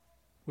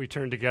We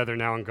turn together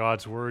now in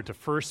God's Word to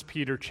 1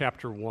 Peter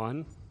chapter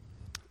 1.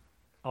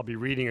 I'll be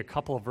reading a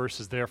couple of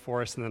verses there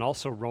for us, and then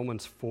also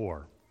Romans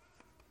 4.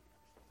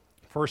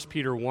 1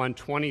 Peter 1,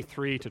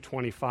 23 to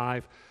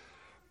 25,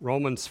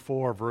 Romans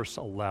 4, verse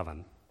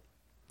 11.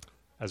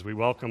 As we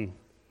welcome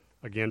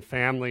again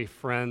family,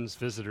 friends,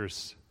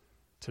 visitors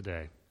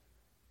today.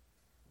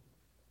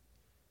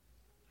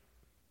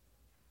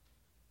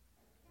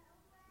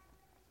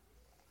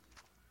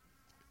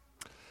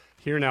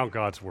 Hear now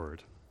God's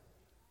Word.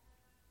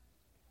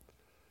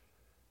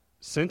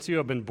 Since you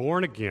have been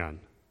born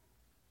again,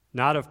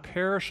 not of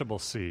perishable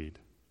seed,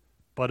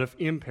 but of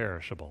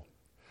imperishable,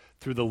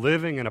 through the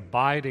living and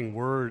abiding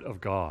Word of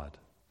God.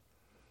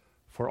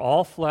 For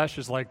all flesh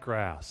is like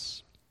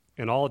grass,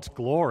 and all its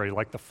glory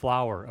like the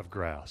flower of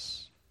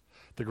grass.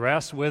 The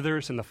grass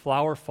withers and the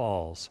flower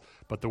falls,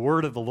 but the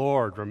word of the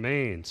Lord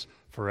remains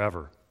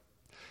forever.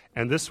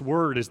 And this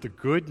word is the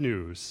good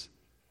news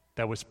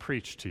that was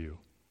preached to you.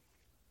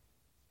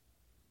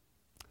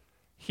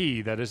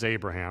 He, that is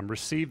Abraham,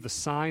 received the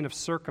sign of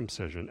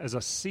circumcision as a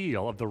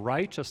seal of the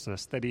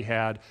righteousness that he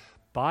had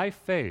by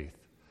faith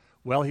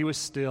while he was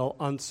still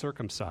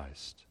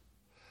uncircumcised.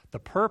 The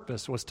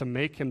purpose was to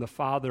make him the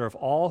father of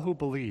all who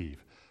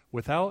believe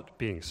without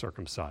being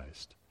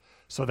circumcised,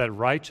 so that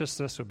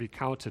righteousness would be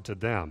counted to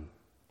them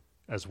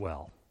as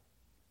well.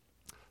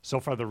 So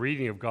far, the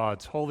reading of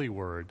God's holy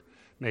word,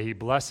 may he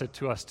bless it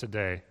to us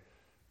today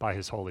by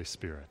his Holy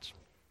Spirit.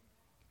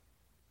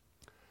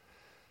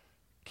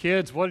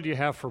 Kids, what did you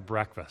have for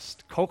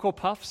breakfast? Cocoa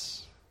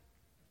Puffs?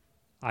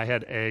 I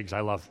had eggs.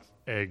 I love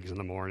eggs in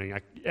the morning.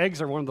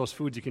 Eggs are one of those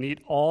foods you can eat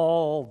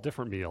all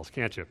different meals,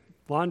 can't you?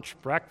 Lunch,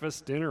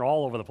 breakfast, dinner,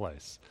 all over the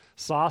place.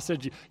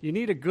 Sausage. You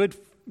need a good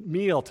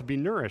meal to be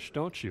nourished,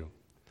 don't you?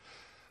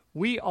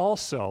 We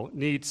also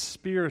need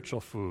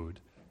spiritual food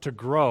to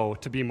grow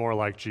to be more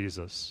like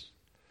Jesus.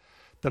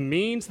 The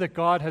means that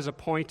God has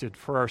appointed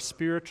for our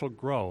spiritual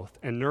growth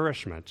and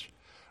nourishment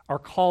are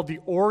called the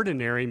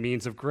ordinary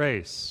means of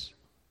grace: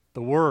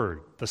 the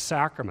Word, the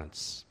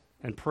sacraments,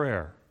 and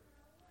prayer.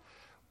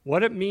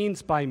 What it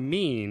means by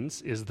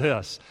means is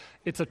this: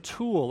 it's a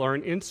tool or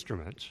an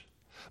instrument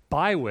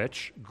by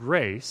which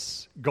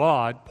grace,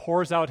 God,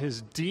 pours out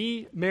his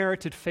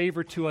demerited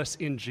favor to us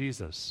in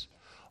Jesus.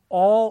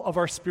 All of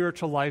our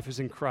spiritual life is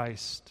in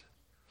Christ.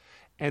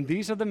 And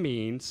these are the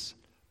means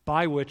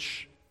by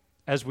which,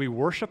 as we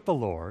worship the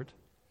Lord,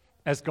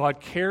 as God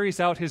carries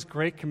out his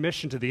great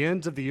commission to the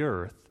ends of the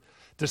earth,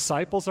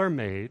 disciples are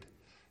made,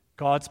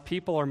 God's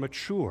people are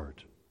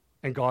matured,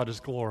 and God is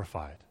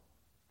glorified.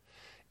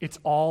 It's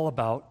all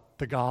about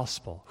the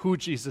gospel, who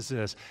Jesus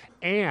is,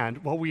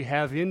 and what we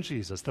have in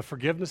Jesus, the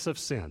forgiveness of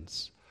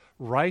sins,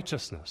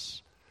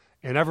 righteousness,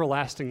 and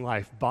everlasting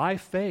life by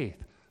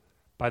faith,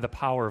 by the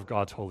power of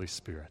God's Holy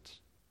Spirit.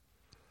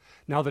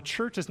 Now, the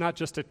church is not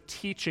just a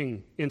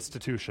teaching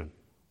institution.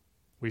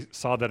 We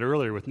saw that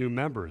earlier with new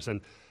members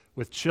and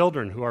with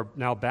children who are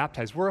now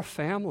baptized. We're a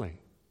family.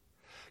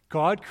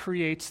 God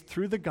creates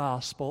through the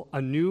gospel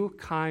a new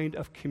kind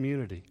of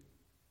community.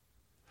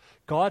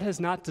 God has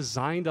not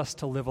designed us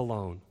to live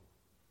alone.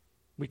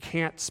 We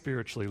can't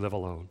spiritually live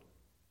alone.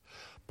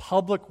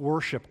 Public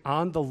worship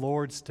on the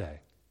Lord's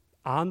Day,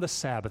 on the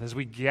Sabbath, as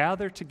we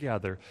gather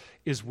together,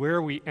 is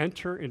where we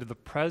enter into the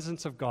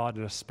presence of God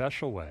in a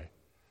special way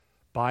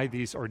by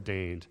these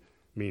ordained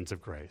means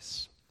of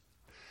grace.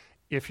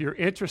 If you're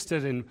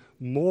interested in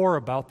more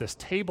about this,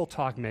 Table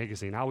Talk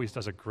magazine always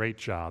does a great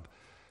job.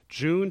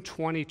 June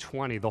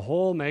 2020, the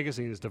whole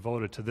magazine is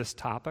devoted to this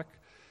topic.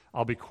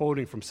 I'll be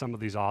quoting from some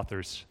of these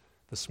authors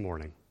this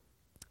morning.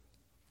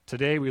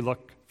 Today we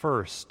look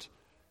first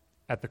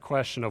at the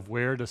question of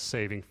where does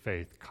saving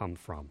faith come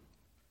from?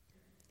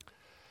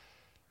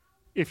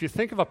 If you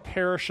think of a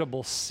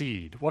perishable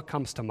seed, what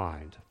comes to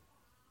mind?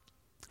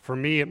 For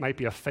me, it might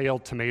be a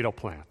failed tomato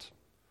plant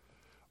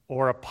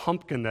or a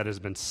pumpkin that has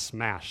been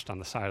smashed on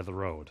the side of the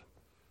road.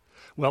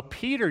 Well,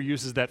 Peter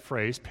uses that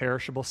phrase,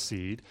 perishable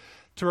seed,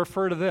 to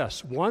refer to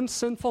this: one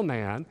sinful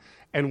man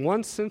and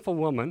one sinful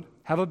woman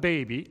have a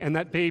baby, and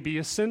that baby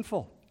is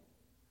sinful.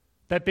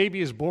 That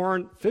baby is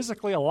born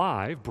physically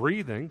alive,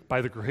 breathing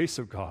by the grace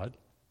of God,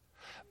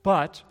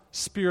 but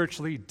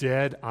spiritually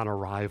dead on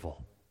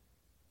arrival.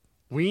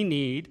 We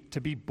need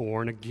to be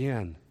born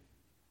again.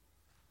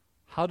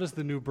 How does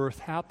the new birth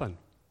happen?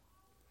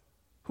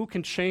 Who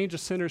can change a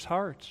sinner's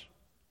heart?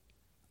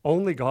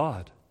 Only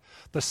God.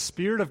 The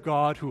Spirit of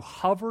God, who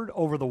hovered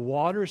over the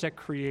waters at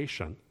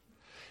creation,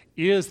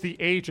 is the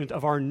agent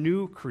of our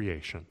new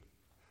creation.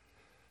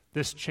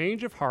 This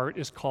change of heart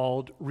is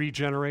called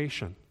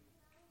regeneration.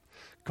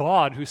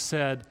 God, who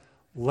said,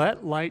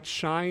 "Let light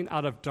shine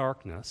out of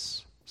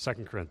darkness,"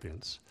 2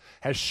 Corinthians,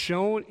 has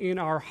shone in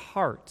our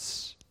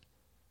hearts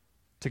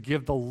to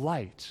give the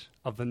light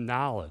of the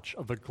knowledge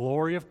of the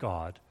glory of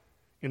God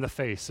in the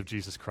face of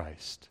Jesus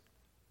Christ.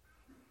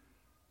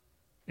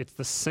 It's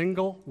the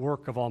single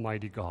work of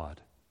Almighty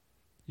God.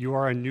 You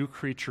are a new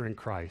creature in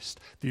Christ.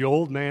 The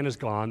old man is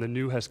gone, the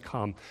new has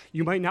come.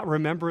 You might not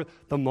remember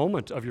the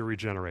moment of your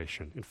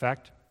regeneration. In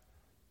fact,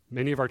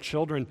 many of our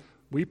children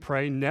we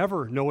pray,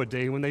 never know a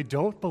day when they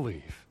don't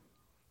believe.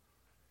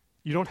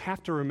 You don't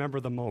have to remember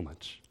the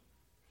moment.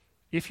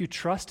 If you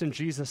trust in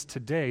Jesus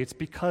today, it's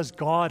because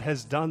God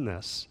has done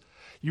this.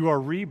 You are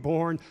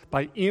reborn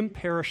by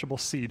imperishable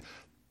seed,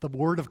 the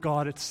Word of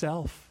God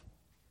itself,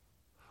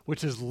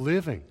 which is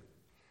living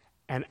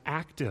and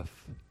active.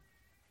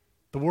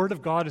 The Word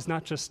of God is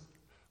not just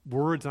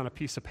words on a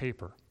piece of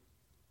paper.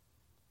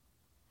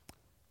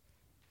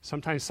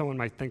 Sometimes someone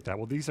might think that,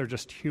 well, these are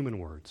just human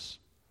words.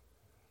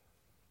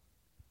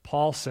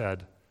 Paul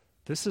said,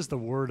 this is the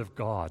Word of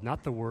God,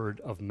 not the word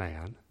of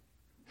man.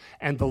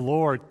 And the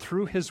Lord,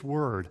 through His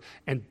Word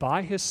and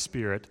by His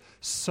Spirit,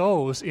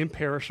 sows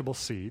imperishable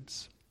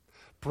seeds,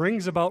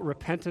 brings about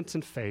repentance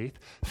and faith,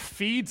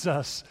 feeds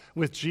us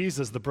with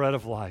Jesus, the bread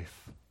of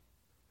life.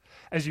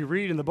 As you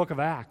read in the book of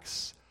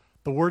Acts,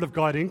 the Word of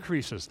God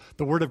increases.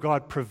 The Word of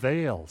God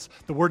prevails.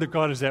 The Word of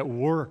God is at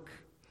work.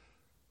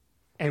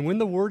 And when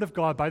the Word of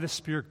God by the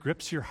Spirit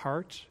grips your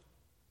heart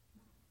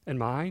and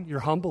mine,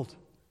 you're humbled.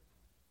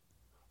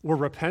 We're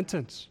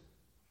repentant.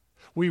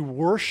 We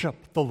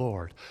worship the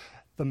Lord.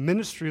 The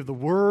ministry of the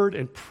Word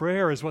and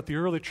prayer is what the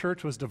early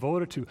church was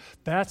devoted to.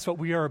 That's what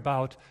we are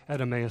about at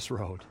Emmaus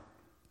Road.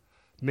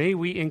 May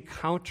we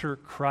encounter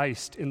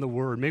Christ in the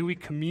Word. May we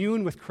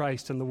commune with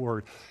Christ in the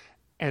Word.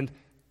 And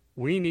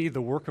we need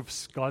the work of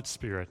God's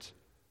Spirit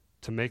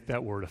to make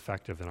that Word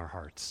effective in our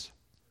hearts.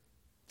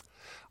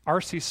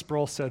 R.C.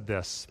 Sproul said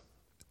this,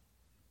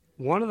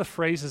 one of the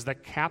phrases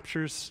that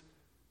captures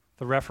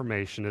the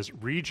Reformation is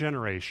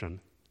regeneration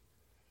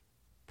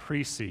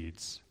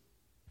precedes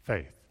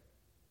faith.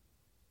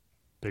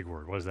 Big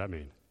word. What does that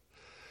mean?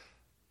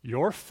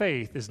 Your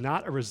faith is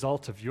not a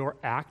result of your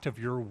act of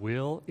your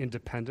will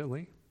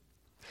independently.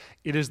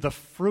 It is the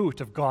fruit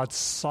of God's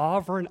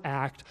sovereign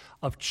act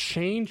of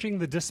changing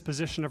the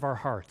disposition of our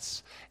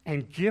hearts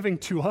and giving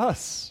to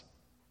us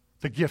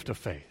the gift of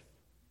faith.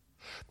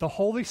 The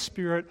Holy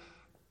Spirit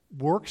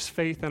works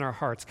faith in our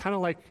hearts, kind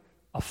of like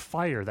a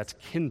fire that's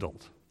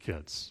kindled,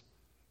 kids.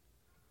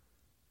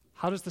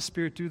 How does the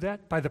Spirit do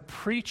that? By the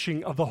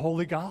preaching of the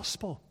Holy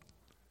Gospel.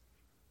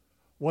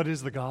 What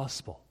is the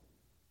gospel?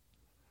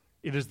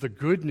 It is the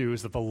good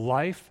news of the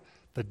life,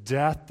 the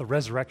death, the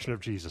resurrection of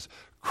Jesus.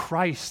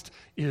 Christ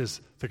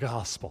is the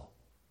gospel.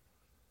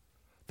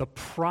 The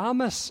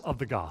promise of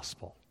the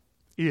gospel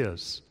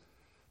is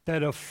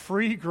that of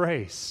free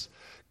grace,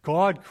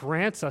 God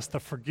grants us the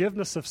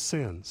forgiveness of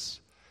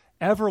sins,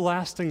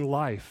 everlasting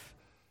life,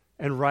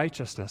 and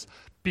righteousness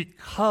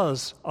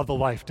because of the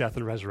life, death,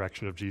 and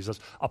resurrection of Jesus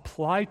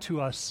applied to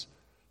us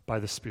by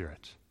the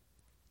Spirit.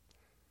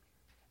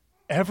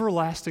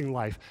 Everlasting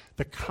life.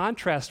 The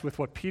contrast with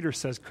what Peter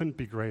says couldn't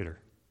be greater.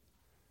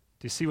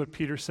 Do you see what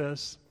Peter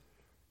says?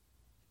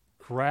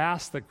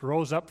 Grass that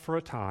grows up for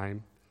a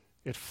time,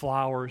 it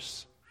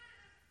flowers,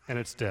 and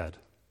it's dead.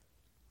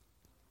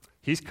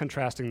 He's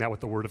contrasting that with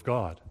the Word of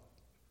God.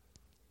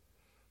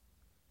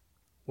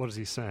 What is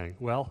he saying?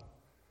 Well,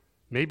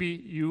 maybe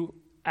you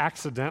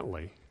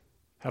accidentally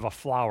have a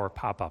flower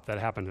pop up. That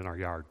happened in our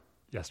yard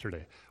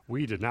yesterday.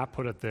 We did not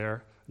put it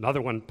there.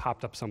 Another one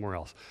popped up somewhere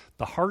else.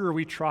 The harder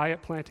we try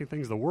at planting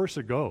things, the worse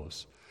it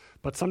goes.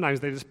 But sometimes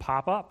they just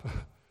pop up.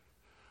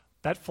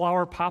 That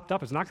flower popped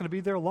up. It's not going to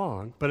be there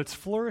long, but it's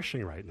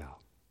flourishing right now.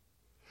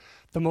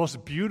 The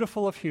most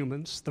beautiful of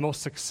humans, the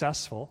most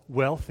successful,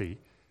 wealthy,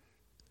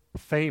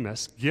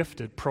 famous,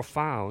 gifted,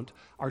 profound,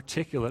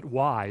 articulate,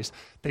 wise,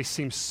 they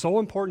seem so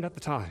important at the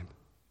time.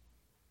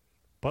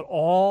 But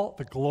all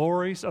the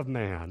glories of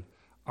man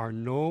are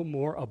no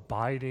more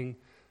abiding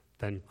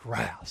than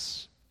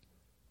grass.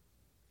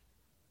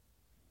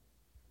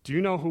 Do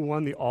you know who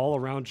won the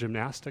all-around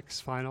gymnastics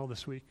final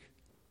this week?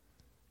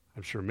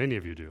 I'm sure many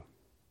of you do.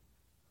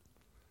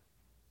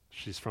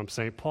 She's from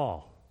St.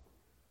 Paul.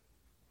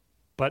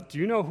 But do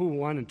you know who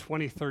won in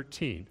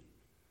 2013?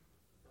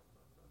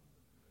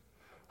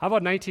 How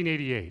about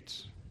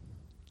 1988?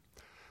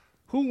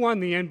 Who won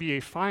the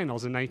NBA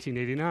Finals in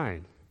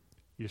 1989?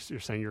 You're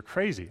saying you're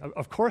crazy.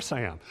 Of course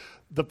I am.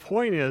 The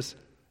point is,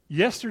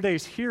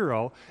 yesterday's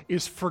hero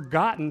is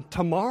forgotten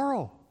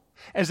tomorrow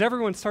as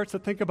everyone starts to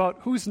think about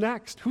who's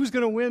next, who's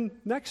going to win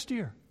next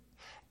year.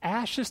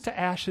 Ashes to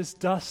ashes,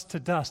 dust to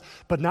dust.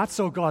 But not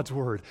so God's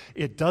word.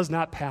 It does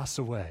not pass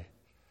away.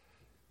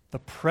 The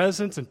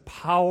presence and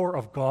power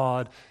of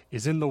God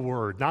is in the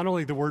word. Not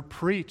only the word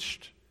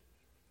preached,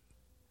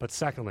 but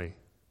secondly,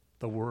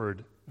 the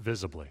word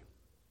visibly.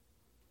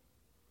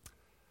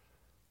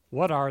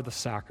 What are the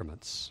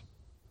sacraments?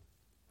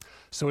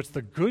 So it's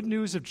the good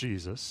news of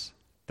Jesus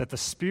that the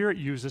Spirit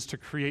uses to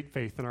create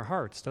faith in our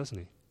hearts, doesn't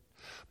he?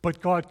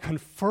 But God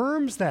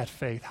confirms that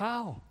faith.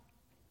 How?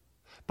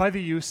 By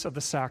the use of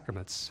the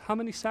sacraments. How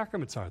many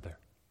sacraments are there?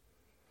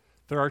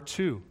 There are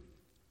two,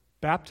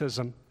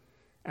 baptism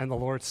and the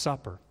Lord's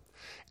Supper.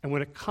 And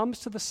when it comes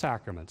to the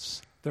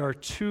sacraments, there are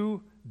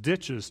two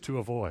ditches to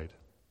avoid.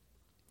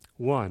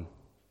 One,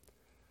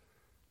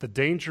 the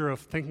danger of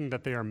thinking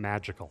that they are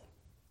magical.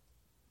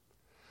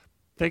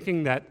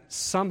 Thinking that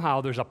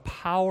somehow there's a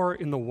power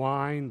in the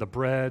wine, the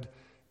bread,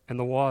 and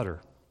the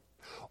water.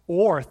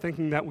 or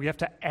thinking that we have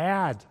to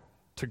add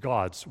to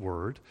God's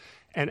word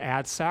and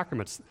add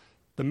sacraments.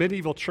 The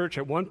medieval church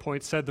at one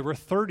point said there were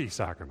 30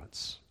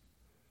 sacraments.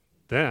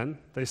 Then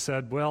they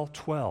said,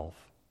 12.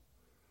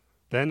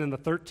 Then in the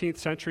 13th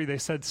century, they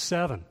said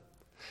 7.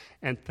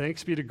 And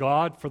thanks be to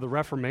God for the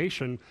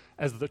Reformation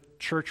as the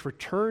church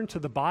returned to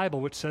the Bible,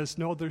 which says,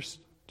 no, there's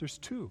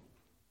 2.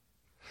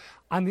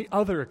 On the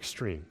other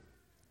extreme,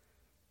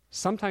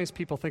 sometimes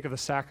people think of the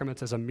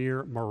sacraments as a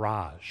mere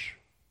mirage.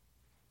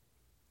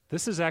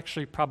 This is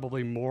actually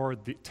probably more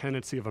the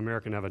tendency of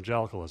American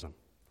evangelicalism,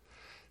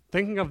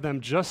 thinking of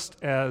them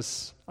just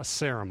as a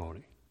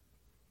ceremony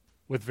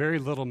with very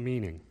little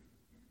meaning.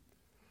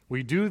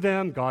 We do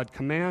them, God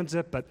commands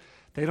it, but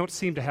they don't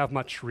seem to have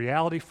much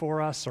reality for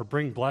us or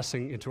bring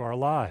blessing into our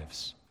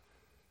lives.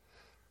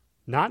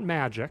 Not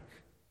magic,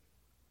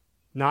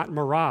 not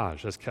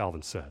mirage, as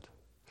Calvin said.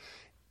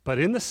 But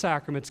in the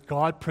sacraments,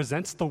 God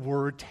presents the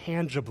word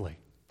tangibly.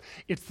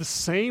 It's the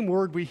same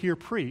word we hear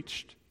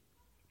preached,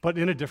 but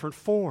in a different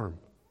form.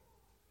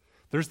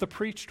 There's the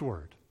preached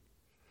word.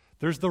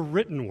 There's the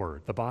written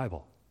word, the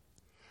Bible.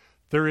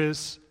 There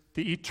is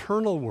the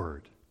eternal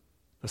word,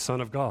 the Son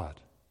of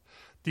God.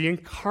 The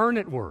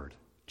incarnate word,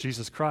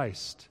 Jesus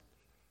Christ.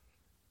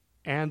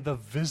 And the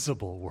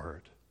visible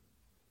word,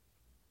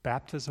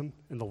 baptism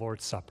and the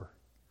Lord's Supper.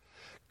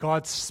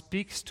 God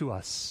speaks to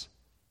us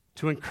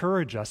to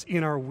encourage us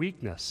in our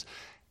weakness.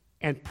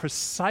 And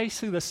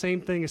precisely the same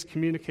thing is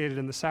communicated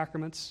in the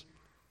sacraments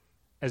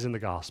as in the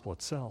gospel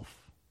itself.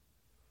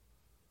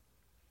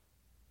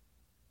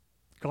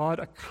 God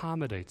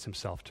accommodates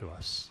himself to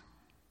us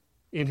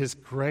in his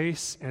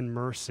grace and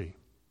mercy.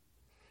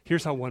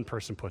 Here's how one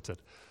person puts it.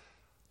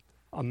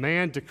 A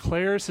man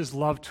declares his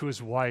love to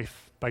his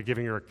wife by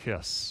giving her a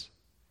kiss.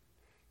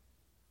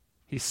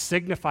 He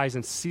signifies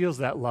and seals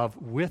that love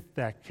with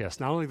that kiss,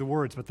 not only the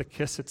words, but the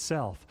kiss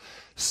itself.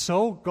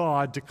 So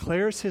God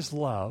declares his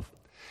love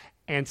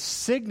and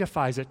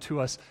signifies it to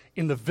us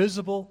in the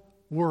visible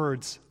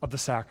words of the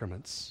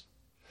sacraments.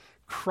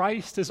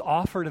 Christ is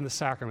offered in the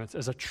sacraments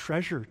as a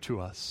treasure to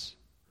us,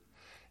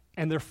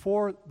 and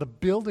therefore the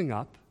building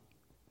up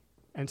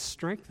and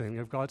strengthening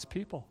of God's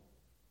people.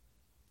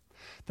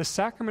 The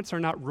sacraments are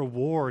not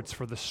rewards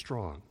for the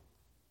strong.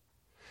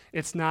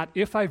 It's not,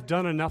 if I've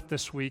done enough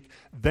this week,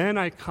 then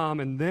I come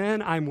and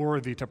then I'm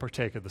worthy to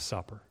partake of the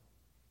supper.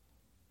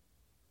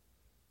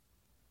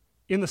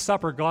 In the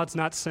supper, God's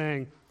not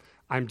saying,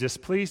 I'm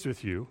displeased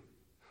with you.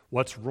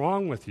 What's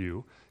wrong with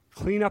you?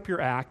 Clean up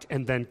your act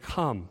and then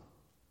come.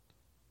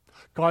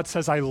 God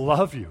says, I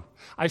love you.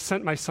 I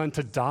sent my son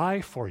to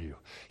die for you.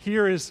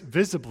 Here is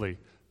visibly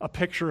a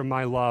picture of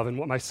my love and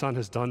what my son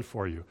has done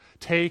for you.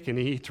 Take and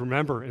eat,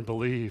 remember and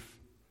believe.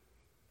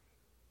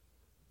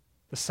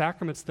 The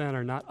sacraments then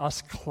are not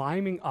us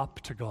climbing up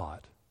to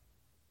God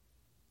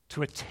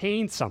to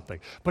attain something,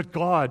 but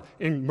God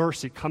in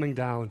mercy coming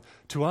down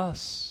to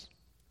us.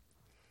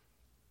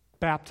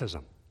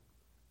 Baptism.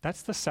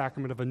 That's the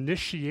sacrament of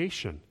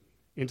initiation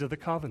into the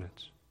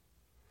covenant.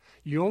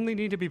 You only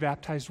need to be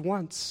baptized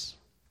once.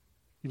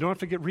 You don't have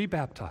to get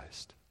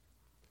rebaptized.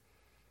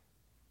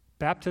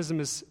 Baptism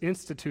is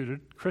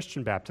instituted,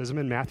 Christian baptism,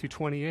 in Matthew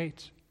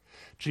 28.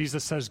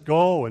 Jesus says,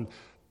 go and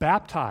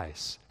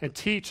baptize and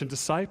teach and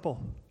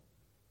disciple.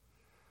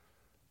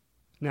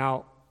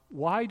 Now,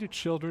 why do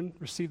children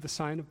receive the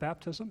sign of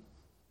baptism?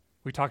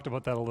 We talked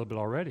about that a little bit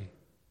already.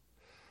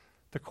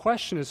 The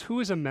question is,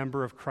 who is a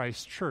member of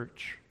Christ's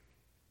church?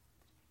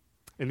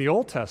 In the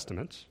Old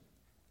Testament,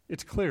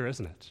 it's clear,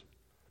 isn't it?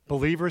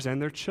 Believers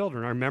and their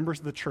children are members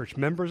of the church,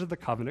 members of the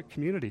covenant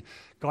community.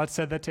 God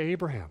said that to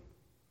Abraham.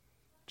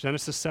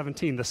 Genesis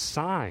 17, the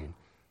sign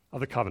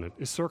of the covenant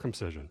is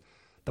circumcision.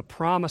 The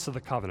promise of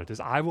the covenant is,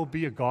 I will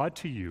be a God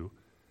to you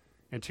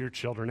and to your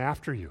children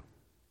after you.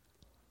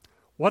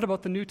 What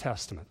about the New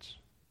Testament?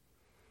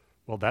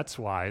 Well, that's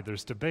why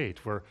there's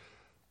debate, where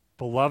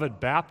beloved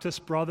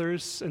Baptist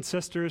brothers and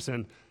sisters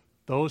and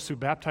those who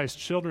baptize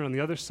children on the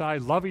other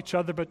side love each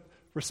other but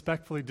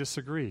respectfully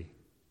disagree.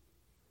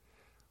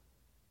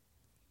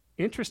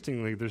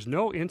 Interestingly, there's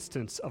no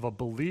instance of a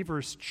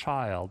believer's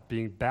child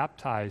being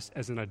baptized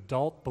as an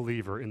adult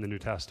believer in the New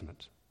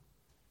Testament.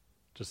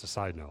 Just a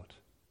side note.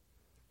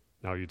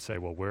 Now you'd say,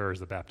 well, where is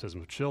the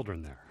baptism of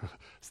children there?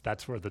 So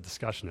that's where the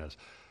discussion is.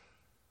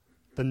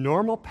 The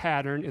normal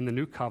pattern in the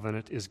New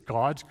Covenant is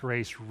God's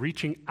grace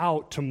reaching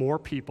out to more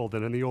people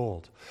than in the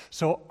Old.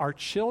 So are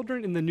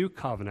children in the New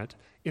Covenant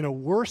in a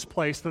worse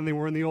place than they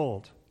were in the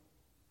Old?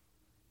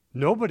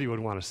 Nobody would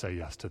want to say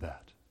yes to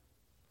that.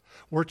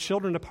 Were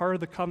children a part of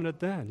the covenant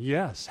then?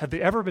 Yes. Have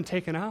they ever been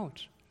taken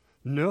out?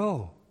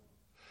 No.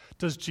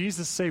 Does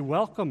Jesus say,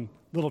 welcome,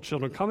 little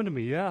children, come unto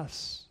me?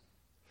 Yes.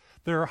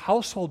 There are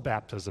household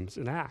baptisms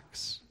in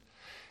Acts.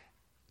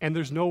 And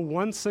there's no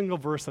one single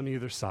verse on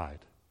either side.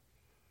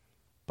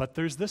 But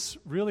there's this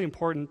really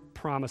important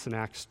promise in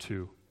Acts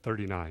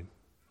 2:39.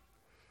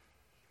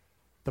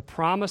 The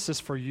promise is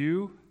for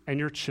you and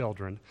your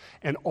children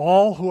and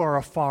all who are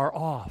afar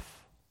off.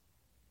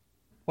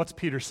 What's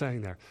Peter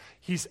saying there?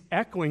 He's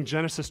echoing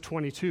Genesis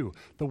 22,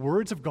 the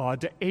words of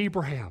God to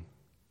Abraham,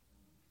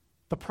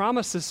 The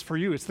promise is for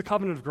you. It's the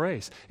covenant of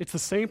grace. It's the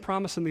same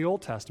promise in the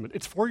Old Testament.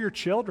 It's for your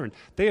children.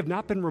 They have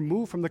not been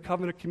removed from the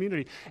covenant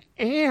community.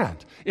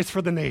 And it's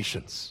for the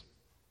nations.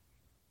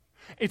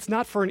 It's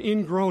not for an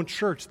ingrown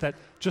church that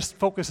just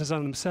focuses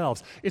on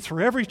themselves. It's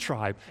for every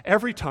tribe,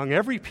 every tongue,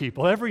 every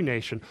people, every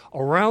nation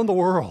around the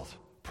world.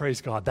 Praise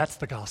God. That's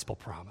the gospel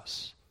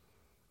promise.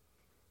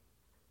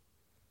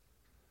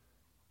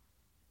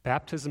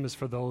 Baptism is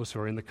for those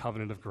who are in the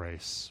covenant of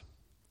grace.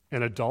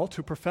 An adult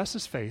who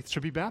professes faith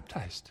should be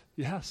baptized,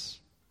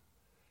 yes.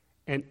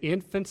 And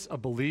infants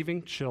of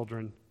believing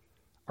children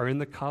are in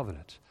the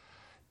covenant.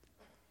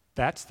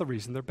 That's the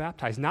reason they're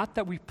baptized. Not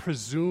that we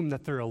presume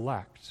that they're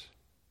elect,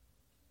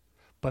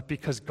 but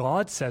because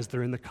God says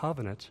they're in the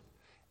covenant,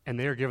 and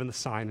they are given the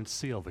sign and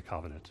seal of the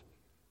covenant,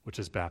 which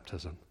is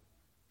baptism.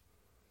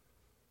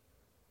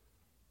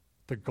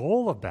 The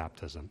goal of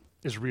baptism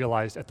is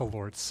realized at the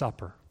Lord's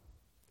Supper.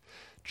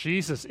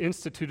 Jesus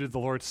instituted the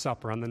Lord's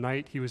Supper on the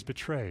night he was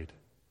betrayed.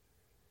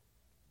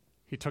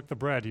 He took the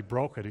bread, he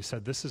broke it, he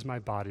said, "This is my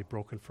body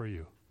broken for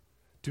you.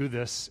 Do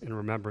this in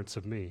remembrance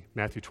of me."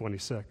 Matthew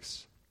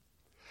 26.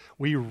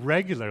 We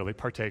regularly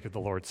partake of the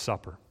Lord's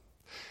Supper.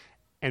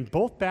 And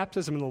both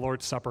baptism and the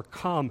Lord's Supper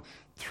come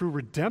through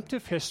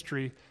redemptive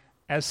history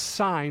as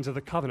signs of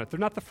the covenant. They're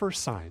not the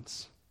first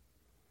signs.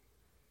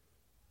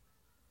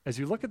 As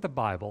you look at the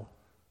Bible,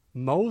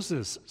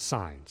 Moses'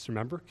 signs,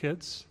 remember,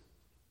 kids?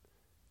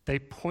 They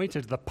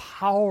pointed to the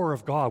power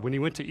of God when he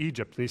went to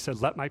Egypt and he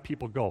said, "Let my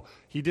people go."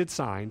 He did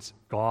signs.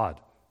 God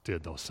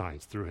did those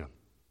signs through him.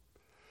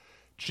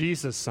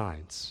 Jesus'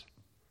 signs,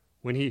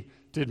 when he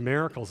did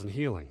miracles and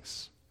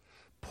healings,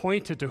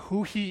 pointed to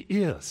who he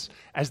is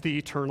as the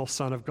eternal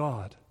Son of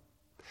God.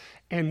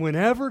 And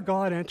whenever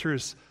God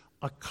enters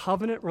a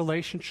covenant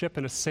relationship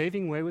in a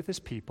saving way with his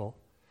people,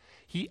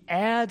 he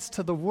adds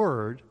to the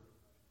word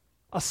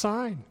a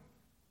sign.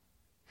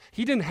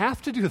 He didn't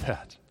have to do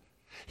that.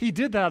 He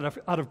did that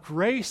out of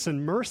grace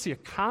and mercy,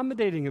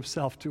 accommodating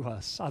himself to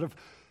us, out of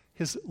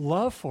his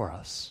love for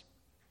us.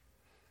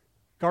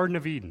 Garden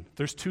of Eden,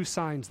 there's two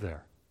signs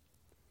there.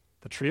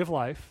 The tree of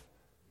life,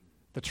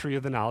 the tree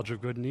of the knowledge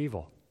of good and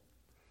evil.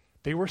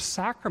 They were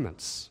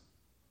sacraments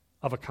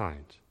of a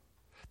kind.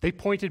 They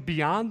pointed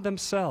beyond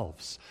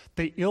themselves.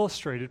 They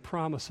illustrated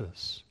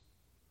promises.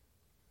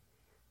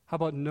 How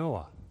about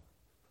Noah?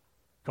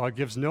 God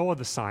gives Noah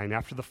the sign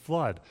after the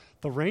flood,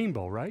 the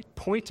rainbow, right?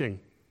 Pointing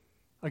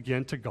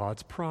again to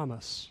God's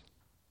promise.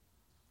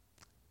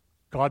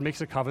 God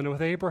makes a covenant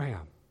with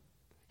Abraham.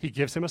 He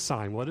gives him a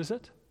sign. What is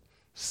it?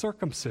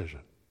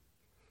 Circumcision.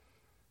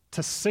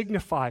 To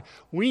signify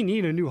we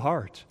need a new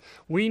heart.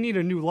 We need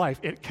a new life.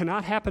 It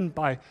cannot happen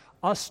by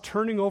us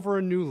turning over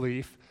a new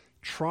leaf,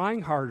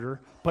 trying harder,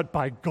 but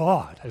by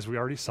God, as we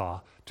already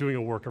saw, doing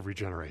a work of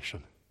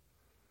regeneration.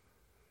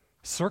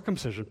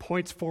 Circumcision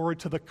points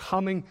forward to the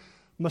coming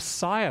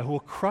Messiah who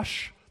will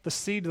crush the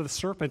seed of the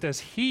serpent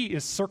as he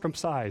is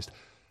circumcised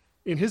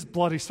in his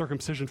bloody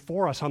circumcision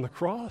for us on the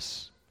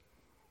cross.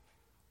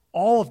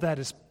 All of that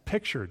is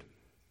pictured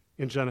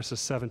in Genesis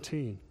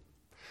 17.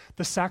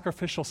 The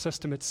sacrificial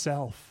system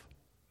itself.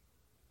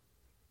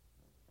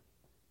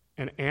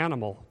 An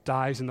animal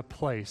dies in the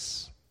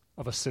place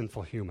of a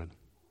sinful human.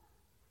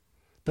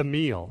 The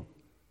meal,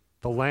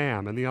 the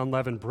lamb, and the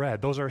unleavened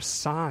bread, those are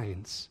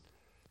signs.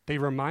 They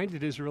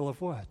reminded Israel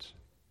of what?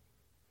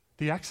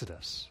 The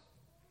Exodus.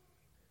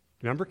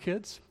 Remember,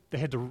 kids? They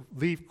had to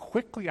leave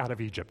quickly out of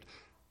Egypt.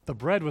 The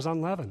bread was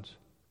unleavened.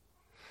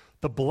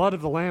 The blood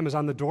of the lamb is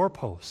on the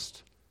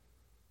doorpost,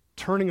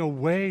 turning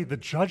away the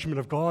judgment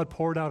of God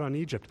poured out on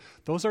Egypt.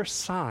 Those are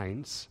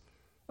signs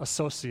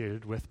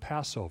associated with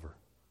Passover.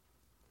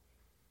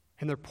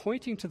 And they're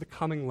pointing to the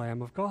coming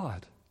Lamb of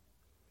God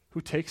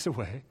who takes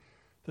away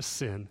the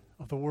sin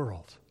of the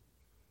world.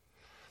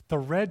 The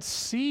Red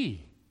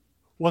Sea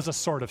was a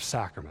sort of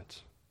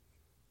sacrament.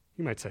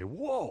 You might say,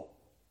 whoa,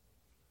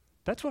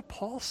 that's what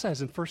Paul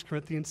says in 1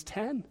 Corinthians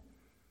 10.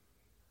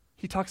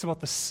 He talks about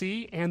the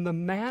sea and the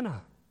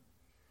manna.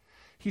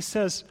 He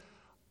says,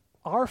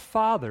 our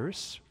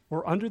fathers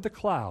were under the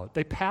cloud.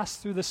 They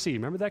passed through the sea.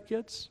 Remember that,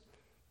 kids?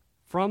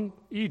 From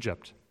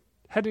Egypt,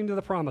 heading to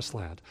the promised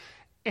land.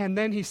 And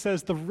then he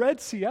says the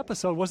Red Sea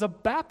episode was a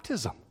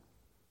baptism.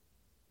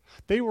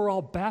 They were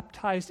all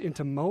baptized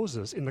into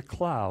Moses in the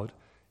cloud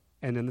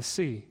and in the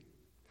sea.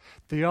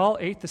 They all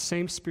ate the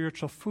same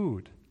spiritual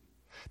food.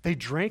 They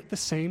drank the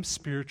same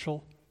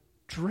spiritual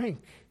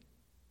drink.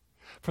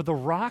 For the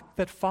rock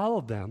that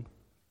followed them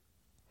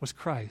was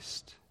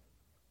Christ.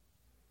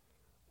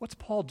 What's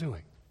Paul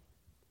doing?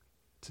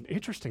 It's an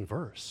interesting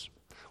verse.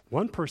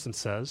 One person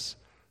says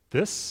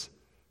this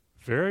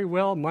very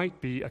well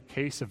might be a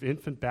case of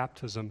infant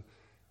baptism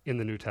in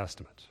the New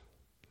Testament.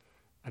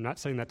 I'm not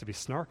saying that to be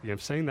snarky. I'm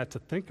saying that to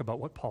think about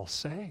what Paul's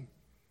saying.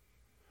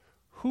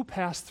 Who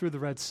passed through the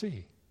Red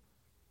Sea?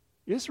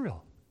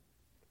 Israel.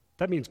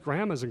 That means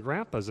grandmas and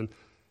grandpas and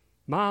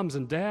moms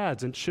and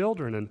dads and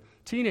children and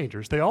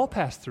teenagers. They all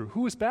passed through.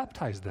 Who was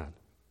baptized then?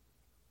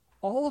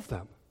 All of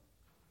them.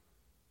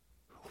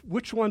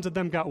 Which ones of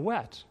them got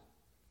wet?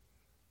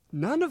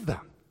 None of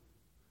them.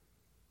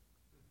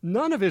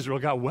 None of Israel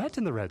got wet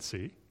in the Red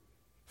Sea.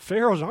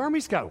 Pharaoh's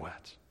armies got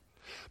wet.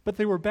 But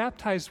they were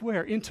baptized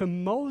where? Into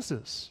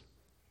Moses.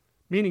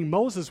 Meaning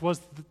Moses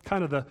was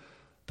kind of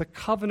the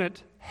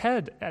covenant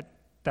head at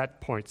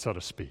that point, so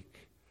to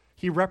speak.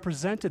 He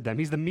represented them.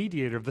 He's the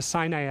mediator of the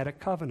Sinaitic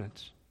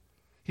covenant.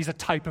 He's a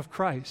type of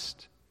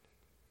Christ.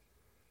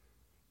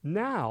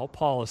 Now,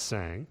 Paul is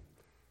saying,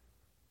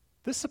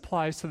 this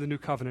applies to the New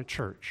Covenant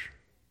church.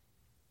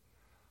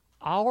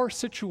 Our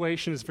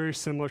situation is very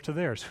similar to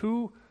theirs.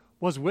 Who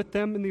was with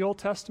them in the Old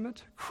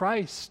Testament?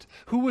 Christ.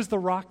 Who was the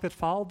rock that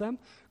followed them?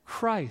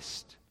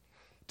 Christ.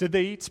 Did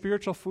they eat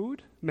spiritual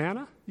food?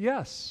 Manna?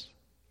 Yes.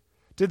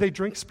 Did they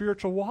drink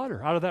spiritual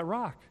water out of that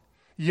rock?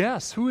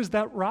 Yes. Who is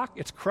that rock?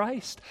 It's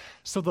Christ.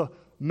 So the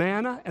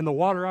manna and the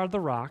water out of the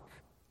rock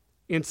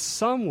in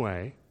some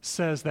way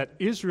says that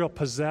Israel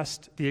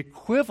possessed the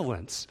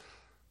equivalence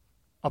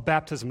of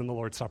baptism in the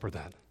Lord's Supper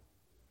then.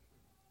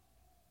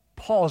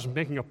 Paul is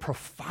making a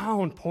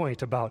profound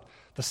point about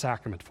the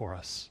sacrament for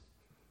us.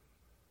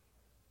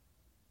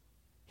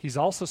 He's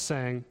also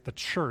saying the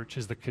church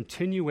is the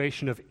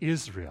continuation of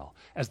Israel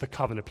as the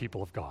covenant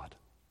people of God.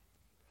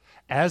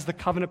 As the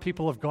covenant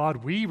people of God,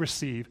 we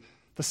receive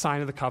the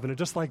sign of the covenant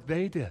just like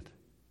they did.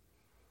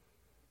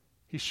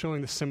 He's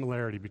showing the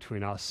similarity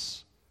between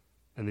us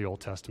and the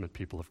Old Testament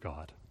people of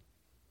God.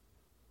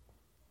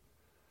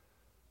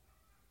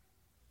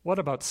 What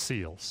about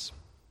seals?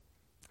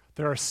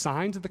 There are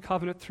signs of the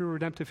covenant through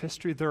redemptive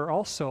history. There are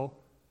also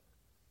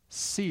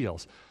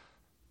seals.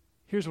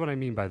 Here's what I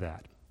mean by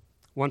that.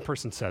 One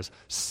person says,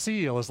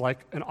 seal is like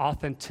an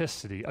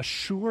authenticity,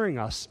 assuring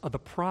us of the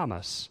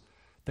promise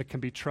that can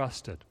be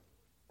trusted.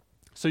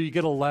 So you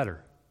get a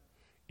letter.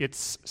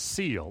 It's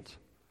sealed.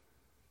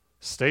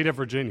 State of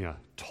Virginia,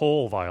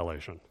 toll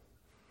violation.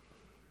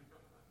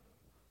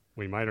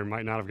 We might or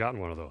might not have gotten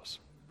one of those.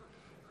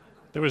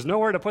 There was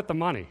nowhere to put the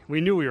money.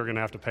 We knew we were going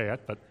to have to pay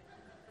it, but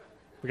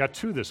we got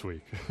 2 this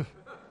week.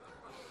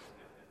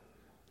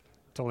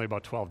 It's only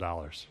about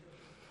 $12.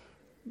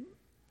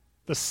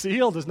 The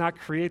seal does not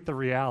create the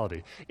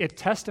reality. It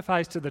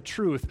testifies to the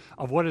truth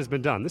of what has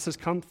been done. This has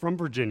come from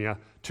Virginia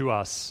to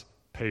us.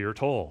 Pay your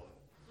toll.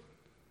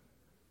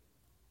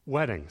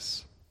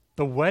 Weddings.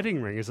 The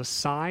wedding ring is a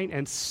sign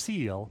and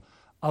seal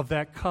of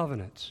that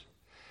covenant.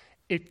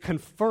 It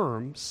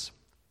confirms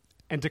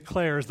and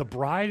declares the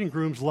bride and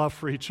groom's love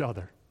for each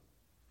other.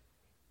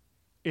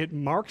 It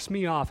marks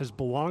me off as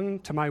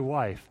belonging to my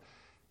wife,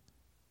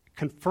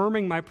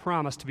 confirming my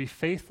promise to be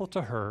faithful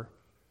to her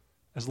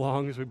as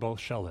long as we both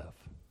shall live.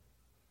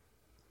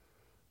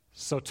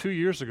 So 2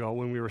 years ago,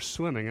 when we were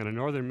swimming in a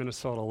northern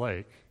Minnesota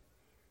lake,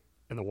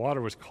 and the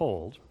water was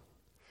cold,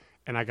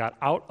 and I got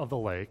out of the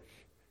lake,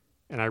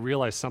 and I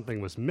realized something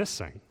was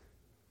missing,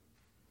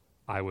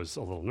 I was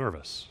a little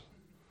nervous.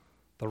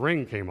 The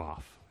ring came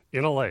off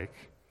in a lake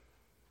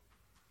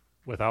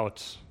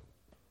without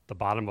the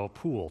bottom of a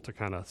pool to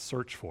kind of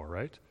search for,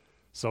 right?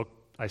 So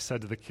I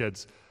said to the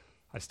kids,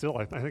 I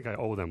think I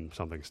owe them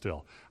something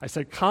still. I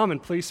said, come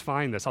and please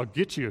find this. I'll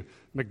get you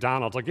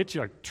McDonald's. I'll get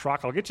you a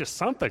truck. I'll get you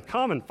something.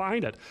 Come and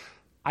find it.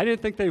 I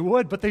didn't think they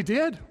would, but they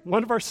did.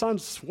 One of our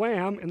sons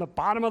swam in the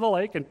bottom of the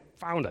lake and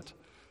found it.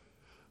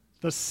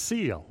 The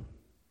seal.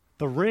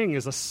 The ring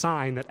is a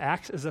sign that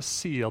acts as a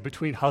seal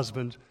between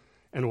husband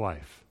and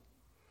wife.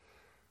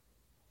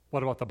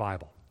 What about the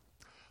Bible?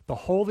 The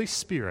Holy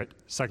Spirit,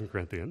 2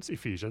 Corinthians,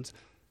 Ephesians,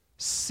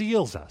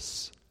 seals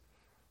us.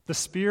 The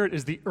Spirit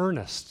is the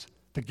earnest,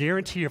 the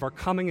guarantee of our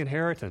coming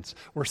inheritance.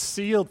 We're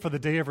sealed for the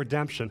day of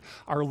redemption.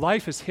 Our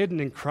life is hidden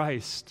in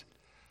Christ.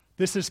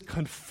 This is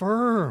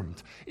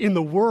confirmed in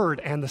the Word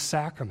and the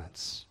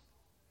sacraments.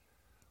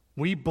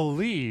 We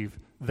believe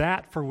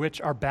that for which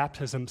our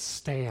baptism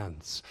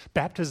stands.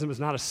 Baptism is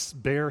not a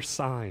bare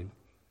sign.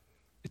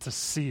 It's a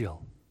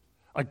seal,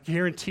 a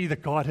guarantee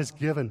that God has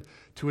given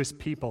to His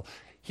people.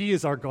 He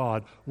is our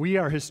God. We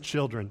are His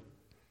children.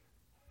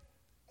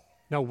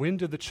 Now, when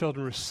do the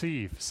children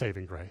receive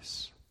saving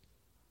grace?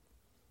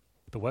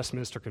 The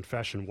Westminster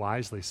Confession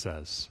wisely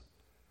says,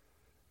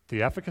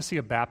 the efficacy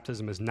of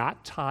baptism is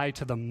not tied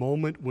to the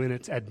moment when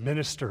it's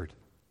administered.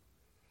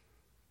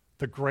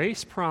 The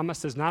grace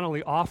promised is not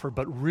only offered,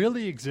 but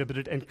really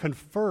exhibited and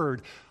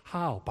conferred,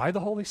 how? By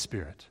the Holy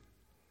Spirit,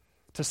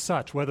 to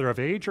such, whether of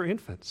age or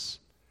infants,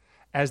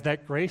 as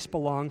that grace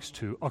belongs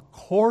to,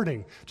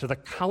 according to the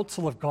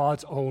counsel of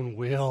God's own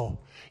will,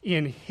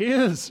 in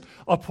His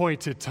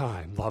appointed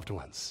time, loved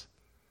ones.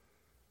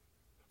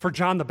 For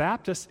John the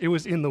Baptist, it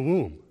was in the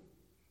womb.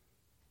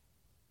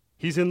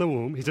 He's in the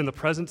womb. He's in the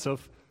presence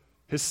of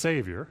his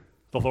Savior,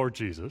 the Lord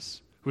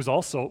Jesus, who's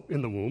also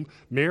in the womb.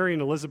 Mary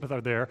and Elizabeth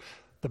are there.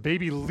 The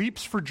baby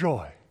leaps for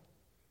joy.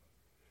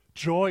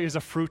 Joy is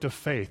a fruit of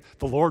faith.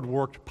 The Lord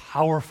worked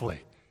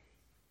powerfully,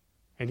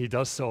 and He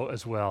does so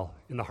as well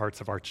in the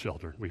hearts of our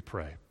children, we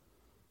pray.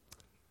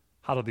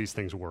 How do these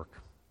things work?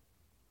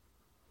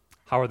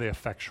 How are they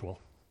effectual?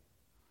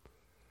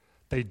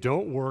 They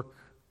don't work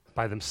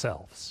by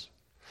themselves.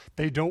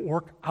 They don't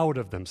work out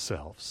of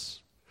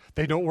themselves.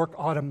 They don't work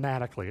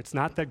automatically. It's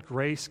not that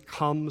grace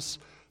comes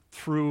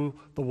through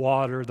the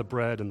water, the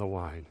bread, and the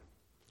wine.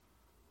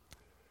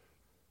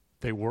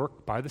 They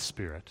work by the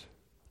Spirit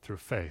through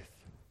faith.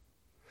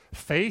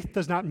 Faith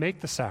does not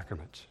make the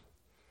sacrament.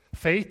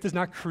 Faith does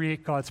not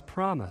create God's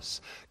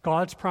promise.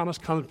 God's promise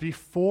comes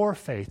before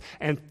faith,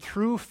 and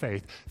through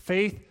faith,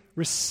 faith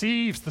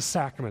receives the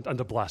sacrament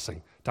unto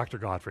blessing. Dr.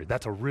 Godfrey,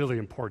 that's a really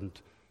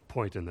important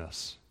point in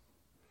this.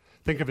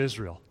 Think of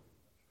Israel.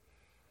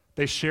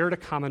 They shared a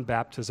common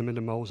baptism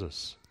into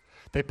Moses.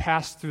 They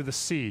passed through the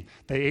sea.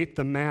 They ate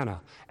the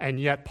manna. And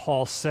yet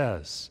Paul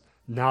says,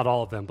 not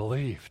all of them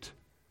believed.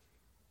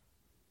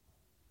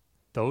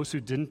 Those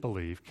who didn't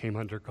believe came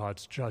under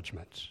God's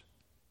judgment.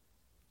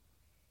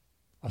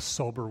 A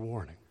sober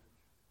warning.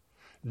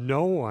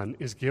 No one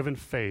is given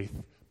faith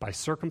by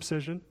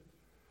circumcision,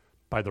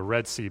 by the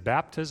Red Sea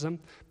baptism,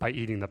 by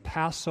eating the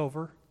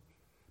Passover,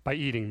 by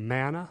eating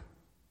manna,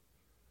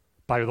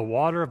 by the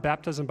water of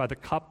baptism, by the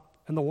cup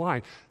and the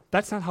wine.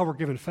 That's not how we're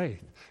given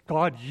faith.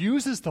 God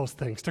uses those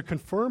things to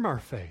confirm our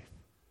faith.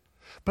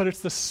 But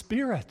it's the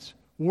Spirit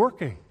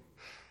working.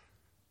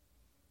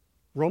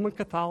 Roman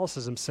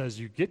Catholicism says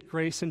you get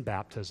grace in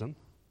baptism.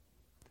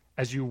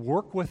 As you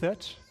work with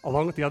it,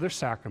 along with the other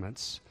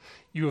sacraments,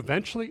 you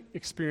eventually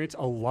experience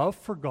a love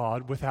for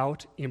God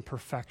without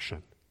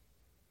imperfection.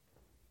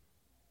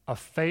 A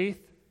faith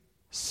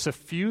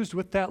suffused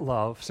with that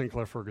love,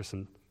 Sinclair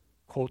Ferguson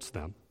quotes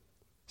them,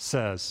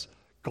 says,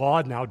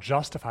 God now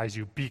justifies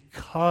you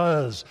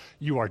because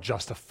you are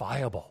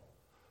justifiable.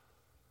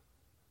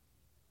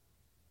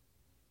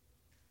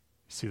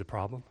 See the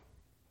problem?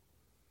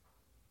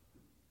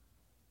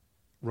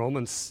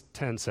 Romans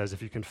 10 says,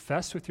 if you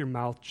confess with your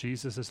mouth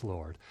Jesus is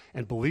Lord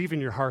and believe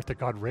in your heart that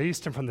God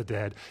raised him from the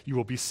dead, you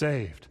will be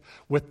saved.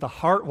 With the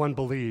heart one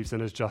believes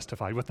and is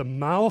justified. With the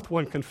mouth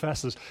one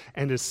confesses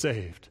and is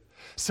saved.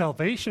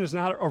 Salvation is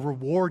not a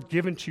reward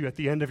given to you at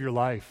the end of your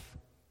life.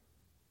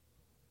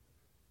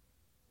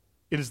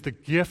 It is the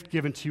gift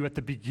given to you at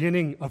the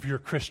beginning of your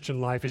Christian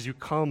life as you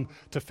come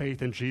to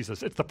faith in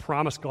Jesus. It's the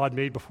promise God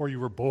made before you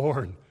were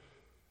born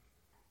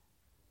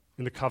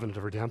in the covenant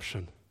of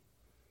redemption.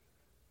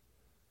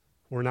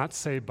 We're not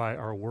saved by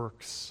our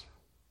works.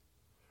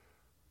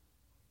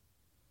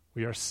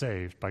 We are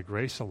saved by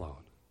grace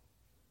alone,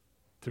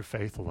 through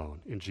faith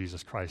alone, in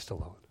Jesus Christ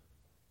alone.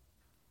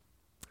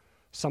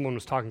 Someone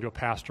was talking to a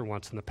pastor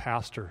once, and the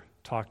pastor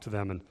talked to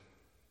them and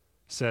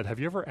said, have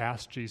you ever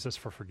asked Jesus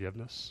for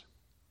forgiveness?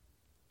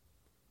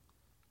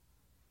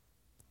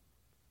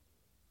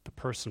 The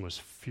person was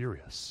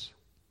furious.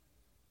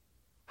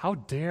 How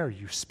dare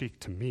you speak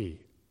to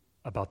me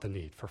about the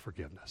need for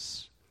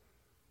forgiveness?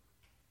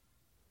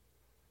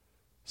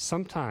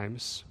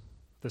 Sometimes,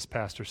 this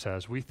pastor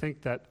says, we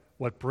think that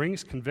what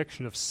brings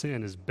conviction of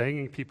sin is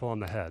banging people on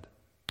the head.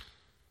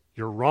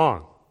 You're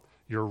wrong.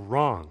 You're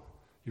wrong.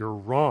 You're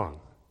wrong.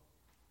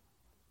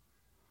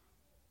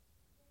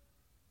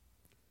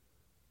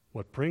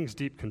 What brings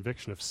deep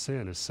conviction of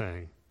sin is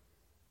saying,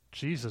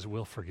 Jesus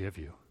will forgive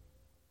you.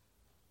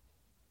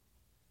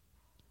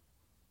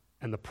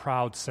 And the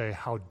proud say,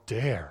 how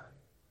dare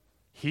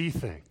he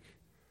think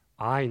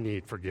I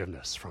need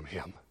forgiveness from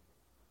him?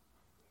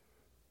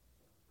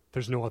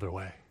 There's no other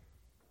way.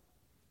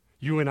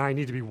 You and I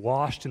need to be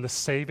washed in the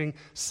saving,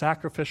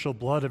 sacrificial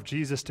blood of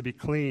Jesus to be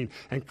clean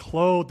and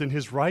clothed in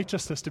his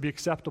righteousness to be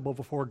acceptable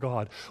before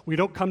God. We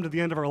don't come to the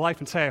end of our life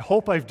and say, I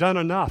hope I've done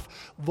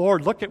enough.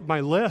 Lord, look at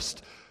my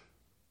list.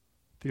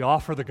 The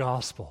offer of the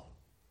gospel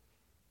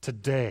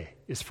today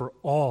is for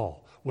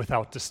all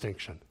without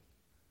distinction.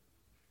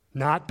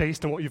 Not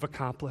based on what you've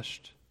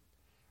accomplished.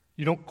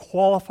 You don't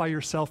qualify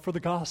yourself for the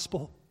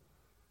gospel.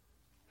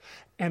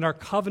 And our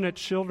covenant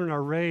children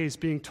are raised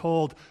being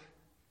told,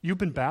 you've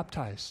been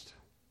baptized,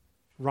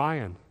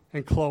 Ryan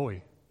and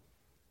Chloe.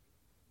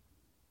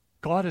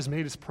 God has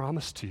made his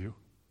promise to you.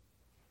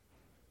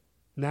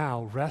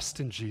 Now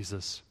rest in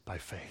Jesus by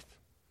faith.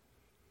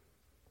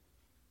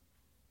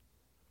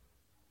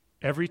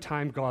 Every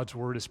time God's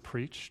word is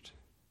preached,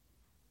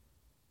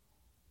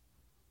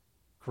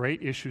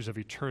 great issues of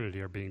eternity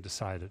are being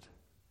decided.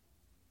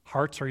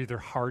 Hearts are either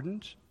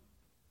hardened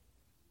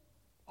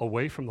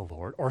away from the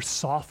Lord or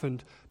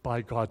softened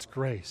by God's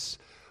grace.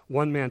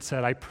 One man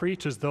said, I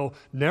preach as though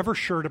never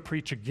sure to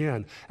preach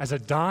again, as a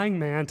dying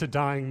man to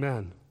dying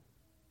men.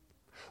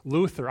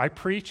 Luther, I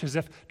preach as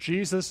if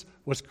Jesus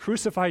was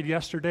crucified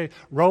yesterday,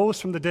 rose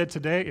from the dead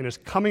today, and is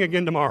coming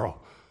again tomorrow.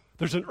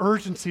 There's an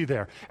urgency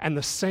there. And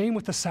the same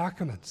with the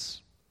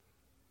sacraments.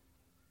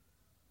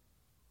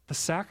 The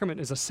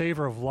sacrament is a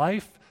savor of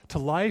life to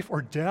life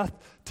or death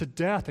to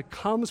death. It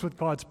comes with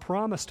God's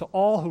promise to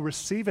all who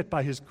receive it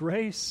by his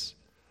grace.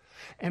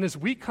 And as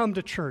we come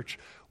to church,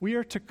 we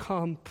are to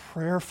come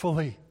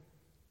prayerfully,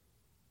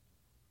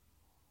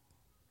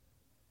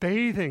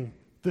 bathing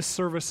this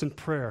service in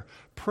prayer,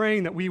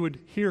 praying that we would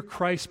hear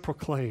Christ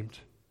proclaimed,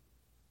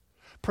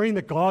 praying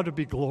that God would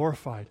be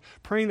glorified,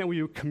 praying that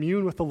we would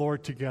commune with the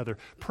Lord together,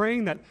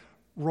 praying that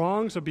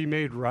wrongs would be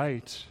made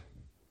right,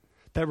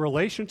 that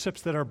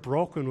relationships that are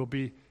broken will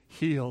be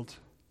healed,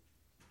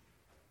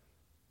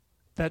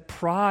 that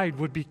pride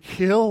would be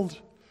killed,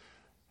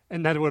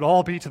 and that it would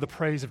all be to the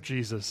praise of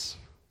Jesus.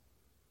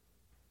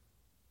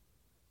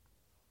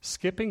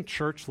 Skipping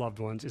church, loved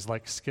ones, is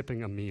like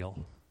skipping a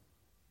meal.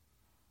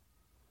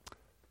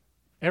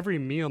 Every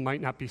meal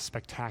might not be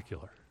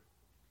spectacular.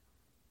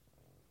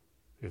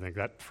 You think,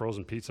 that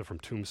frozen pizza from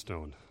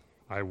Tombstone,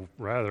 I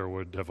rather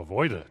would have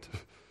avoided it.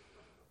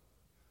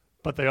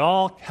 But they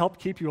all help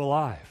keep you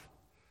alive.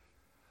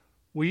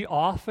 We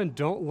often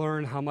don't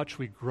learn how much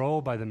we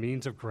grow by the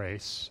means of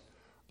grace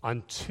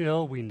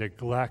until we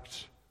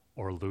neglect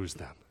or lose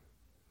them.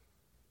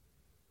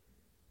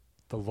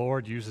 The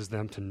Lord uses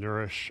them to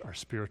nourish our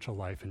spiritual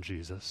life in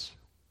Jesus.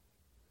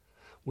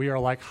 We are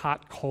like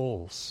hot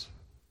coals.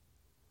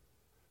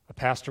 A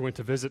pastor went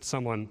to visit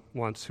someone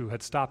once who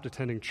had stopped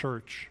attending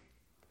church.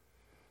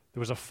 There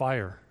was a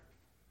fire.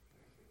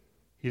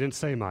 He didn't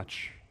say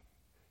much.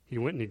 He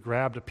went and he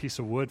grabbed a piece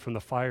of wood from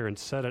the fire and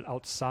set it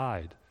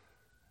outside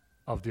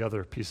of the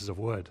other pieces of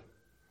wood.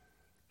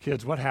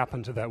 Kids, what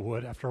happened to that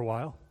wood after a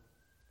while?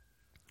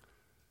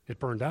 It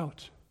burned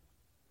out.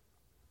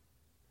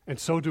 And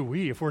so do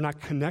we, if we're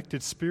not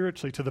connected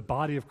spiritually to the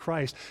body of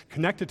Christ,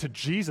 connected to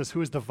Jesus,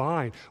 who is the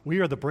vine. We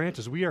are the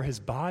branches. We are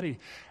his body.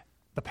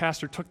 The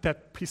pastor took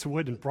that piece of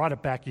wood and brought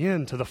it back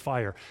into the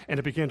fire, and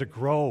it began to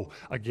grow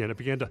again. It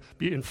began to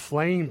be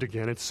inflamed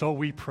again. And so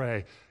we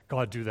pray,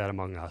 God, do that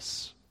among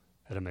us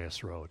at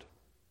Emmaus Road.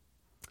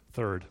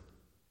 Third,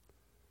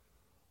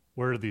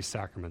 where do these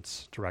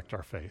sacraments direct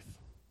our faith?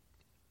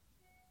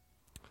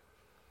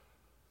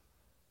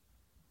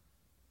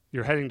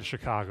 You're heading to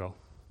Chicago.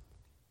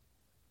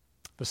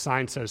 The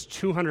sign says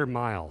 200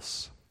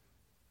 miles.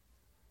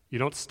 You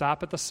don't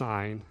stop at the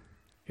sign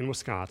in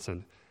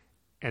Wisconsin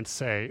and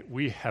say,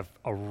 we have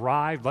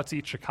arrived, let's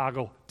eat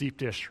Chicago deep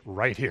dish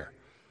right here.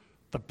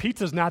 The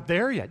pizza's not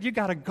there yet. You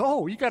got to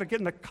go. You got to get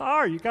in the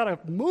car. You got to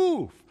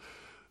move.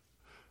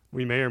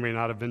 We may or may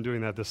not have been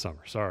doing that this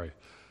summer. Sorry.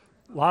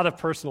 A lot of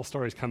personal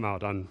stories come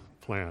out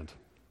unplanned.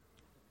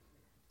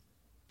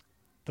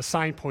 The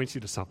sign points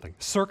you to something.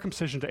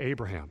 Circumcision to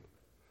Abraham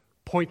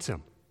points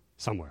him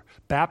somewhere.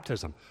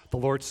 Baptism, the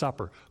Lord's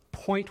Supper,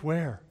 point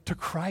where? To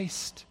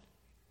Christ.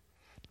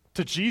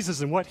 To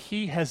Jesus and what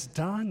he has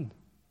done.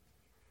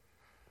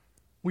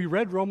 We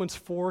read Romans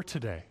 4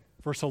 today,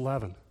 verse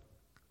 11.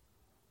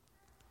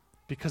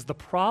 Because the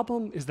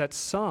problem is that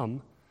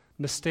some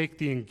mistake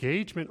the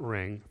engagement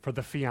ring for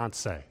the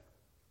fiancé,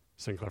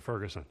 Sinclair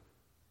Ferguson.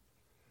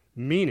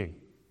 Meaning,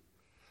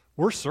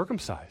 we're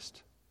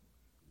circumcised.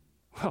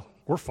 Well,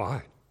 we're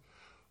fine.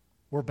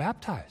 We're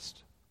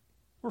baptized.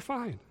 We're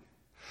fine.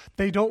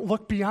 They don't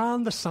look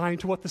beyond the sign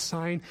to what the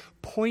sign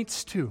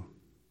points to.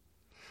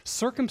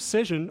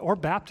 Circumcision or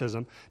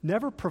baptism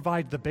never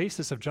provide the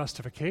basis of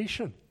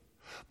justification.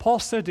 Paul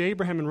said to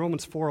Abraham in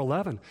Romans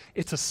 4:11,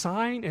 it's a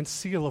sign and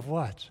seal of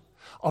what?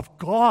 Of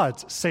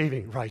God's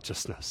saving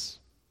righteousness,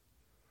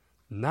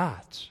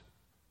 not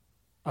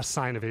a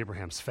sign of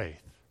Abraham's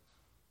faith.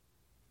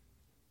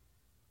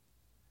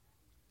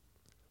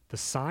 The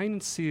sign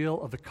and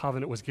seal of the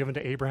covenant was given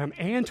to Abraham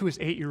and to his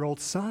 8-year-old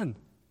son.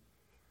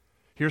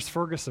 Here's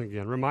Ferguson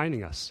again,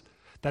 reminding us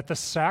that the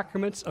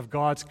sacraments of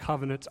God's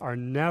covenants are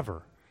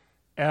never,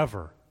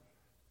 ever,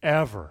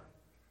 ever,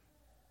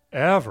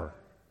 ever,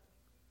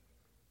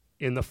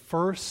 in the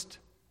first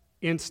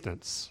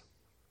instance,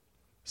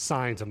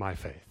 signs of my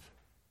faith.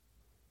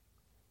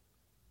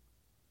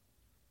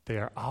 They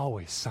are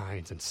always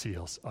signs and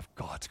seals of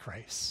God's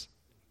grace,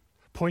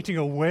 pointing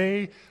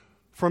away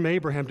from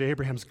Abraham to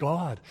Abraham's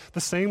God.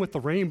 The same with the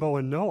rainbow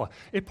and Noah.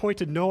 It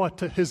pointed Noah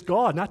to his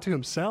God, not to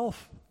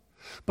himself.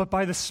 But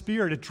by the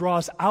Spirit, it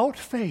draws out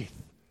faith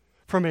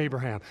from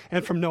Abraham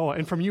and from Noah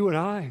and from you and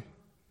I.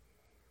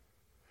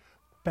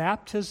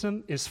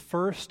 Baptism is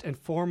first and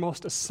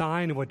foremost a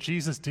sign of what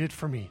Jesus did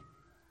for me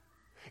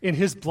in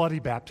his bloody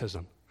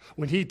baptism,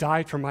 when he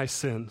died for my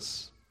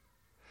sins.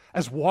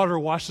 As water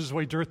washes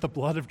away dirt, the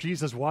blood of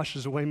Jesus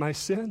washes away my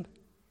sin.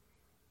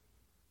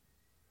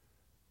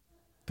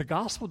 The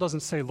gospel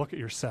doesn't say, look at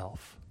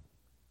yourself.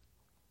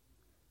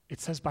 It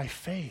says, by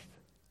faith,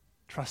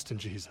 trust in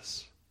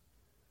Jesus.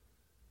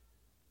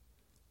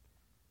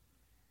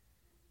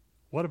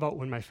 What about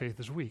when my faith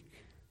is weak?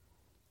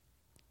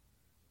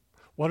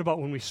 What about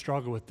when we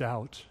struggle with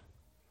doubt,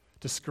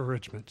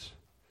 discouragement,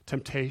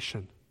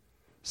 temptation,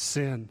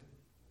 sin?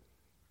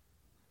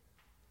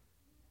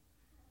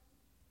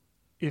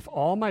 If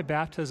all my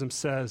baptism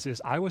says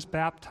is I was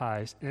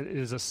baptized and it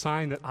is a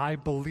sign that I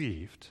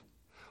believed,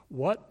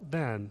 what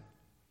then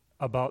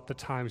about the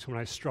times when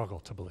I struggle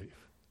to believe?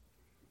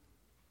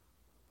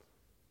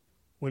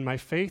 When my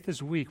faith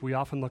is weak, we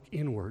often look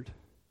inward.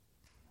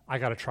 I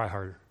got to try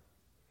harder.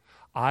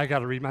 I got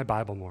to read my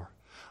Bible more.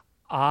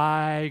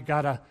 I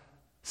got to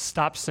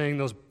stop saying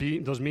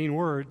those mean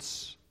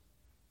words.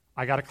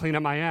 I got to clean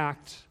up my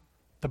act.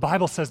 The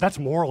Bible says that's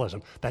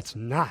moralism. That's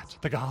not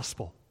the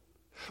gospel.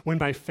 When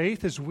my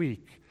faith is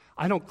weak,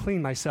 I don't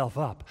clean myself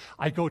up.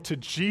 I go to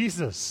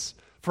Jesus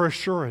for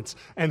assurance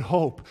and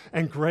hope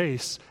and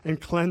grace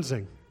and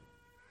cleansing.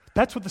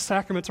 That's what the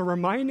sacraments are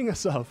reminding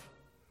us of.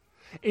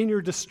 In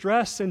your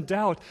distress and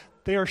doubt,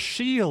 They are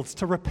shields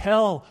to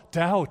repel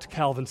doubt,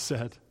 Calvin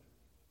said.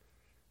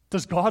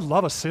 Does God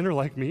love a sinner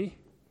like me?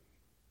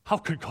 How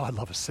could God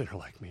love a sinner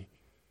like me?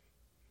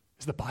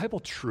 Is the Bible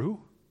true?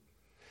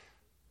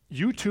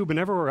 YouTube and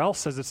everywhere else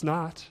says it's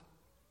not.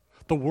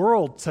 The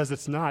world says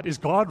it's not. Is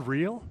God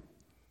real?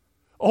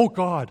 Oh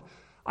God,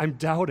 I'm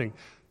doubting.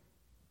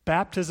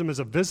 Baptism is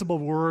a visible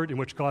word in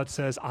which God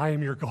says, I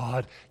am your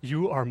God,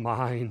 you are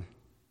mine.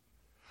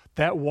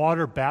 That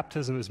water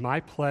baptism is my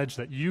pledge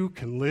that you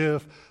can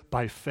live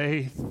by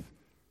faith.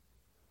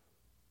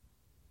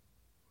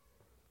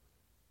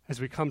 As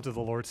we come to the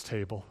Lord's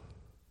table,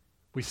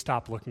 we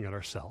stop looking at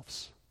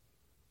ourselves.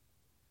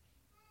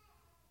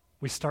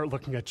 We start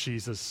looking at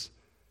Jesus,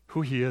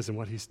 who he is and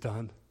what he's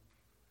done.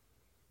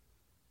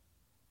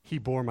 He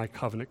bore my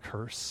covenant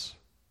curse.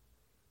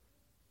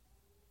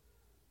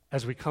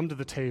 As we come to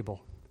the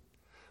table,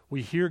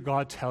 we hear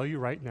God tell you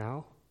right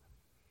now,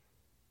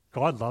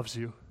 God loves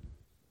you.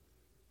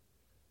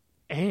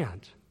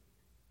 And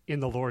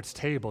in the Lord's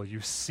table, you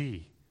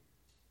see,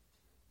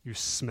 you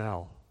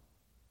smell,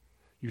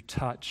 you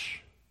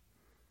touch,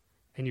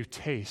 and you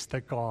taste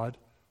that God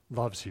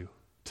loves you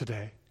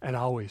today and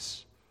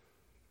always.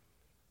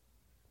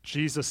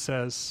 Jesus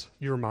says,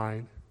 you're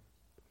mine.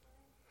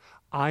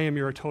 I am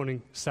your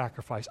atoning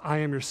sacrifice. I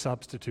am your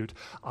substitute.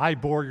 I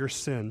bore your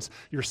sins.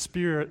 Your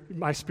spirit,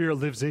 my spirit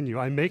lives in you.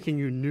 I'm making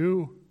you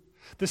new.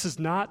 This is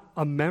not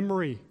a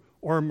memory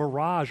or a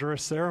mirage or a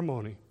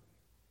ceremony.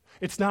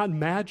 It's not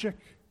magic.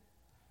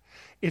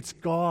 It's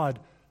God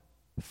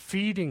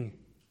feeding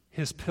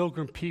his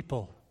pilgrim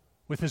people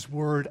with his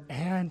word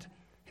and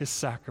his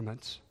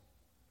sacraments.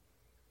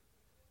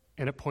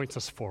 And it points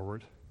us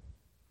forward.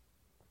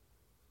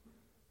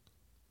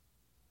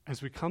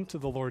 As we come to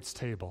the Lord's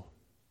table,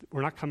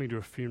 we're not coming to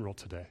a funeral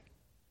today.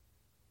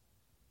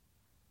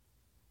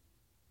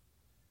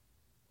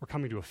 We're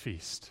coming to a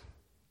feast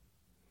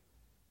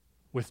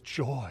with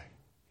joy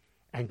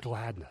and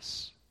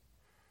gladness.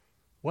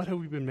 What have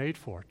we been made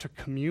for? To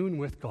commune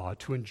with God,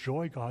 to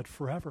enjoy God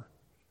forever.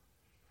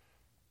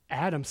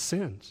 Adam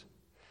sinned.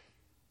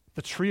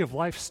 The tree of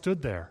life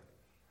stood there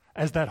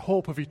as that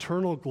hope of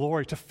eternal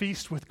glory to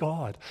feast with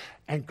God.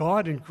 And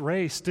God in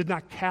grace did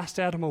not cast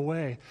Adam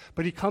away,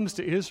 but he comes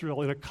to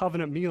Israel in a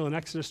covenant meal in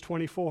Exodus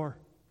 24.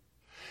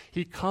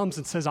 He comes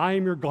and says, I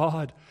am your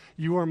God,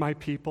 you are my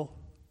people.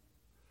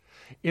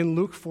 In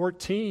Luke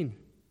 14,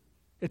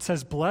 it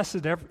says,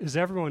 blessed is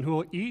everyone who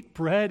will eat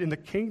bread in the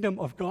kingdom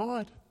of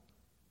God.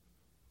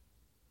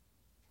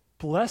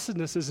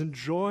 Blessedness is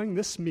enjoying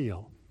this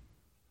meal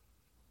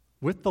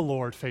with the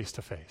Lord face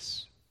to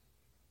face.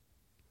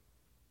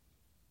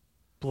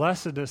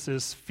 Blessedness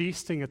is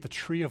feasting at the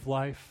tree of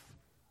life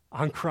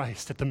on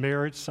Christ at the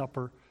marriage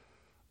supper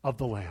of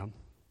the Lamb.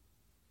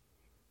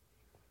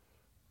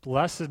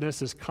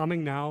 Blessedness is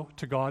coming now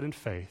to God in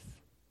faith,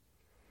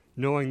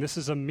 knowing this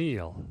is a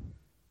meal,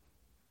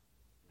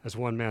 as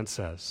one man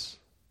says,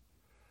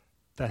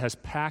 that has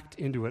packed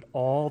into it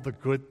all the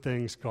good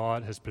things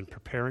God has been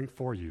preparing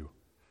for you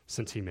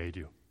since he made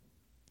you.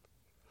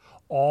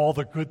 All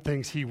the good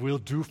things he will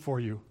do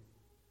for you,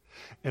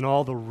 and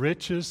all the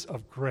riches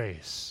of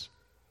grace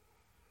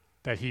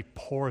that he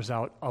pours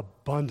out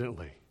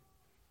abundantly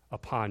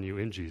upon you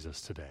in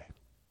Jesus today.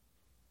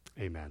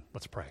 Amen.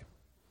 Let's pray.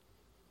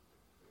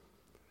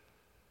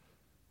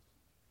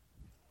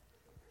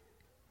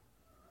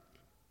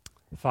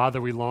 Father,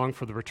 we long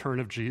for the return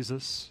of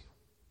Jesus,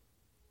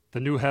 the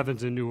new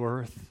heavens and new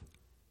earth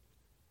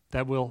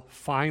that will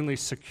finally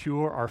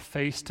secure our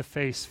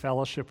face-to-face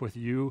fellowship with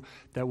you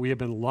that we have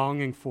been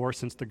longing for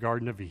since the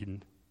Garden of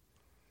Eden.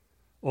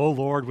 Oh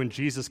Lord, when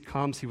Jesus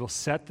comes, he will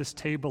set this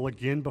table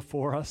again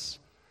before us,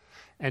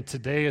 and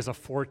today is a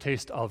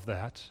foretaste of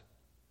that.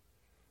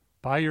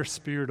 By your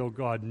Spirit, O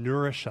God,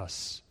 nourish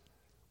us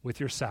with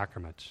your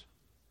sacrament.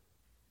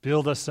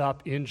 Build us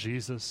up in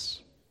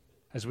Jesus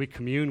as we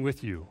commune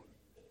with you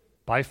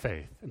by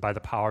faith and by the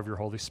power of your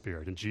Holy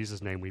Spirit. In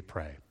Jesus' name we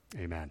pray.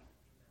 Amen.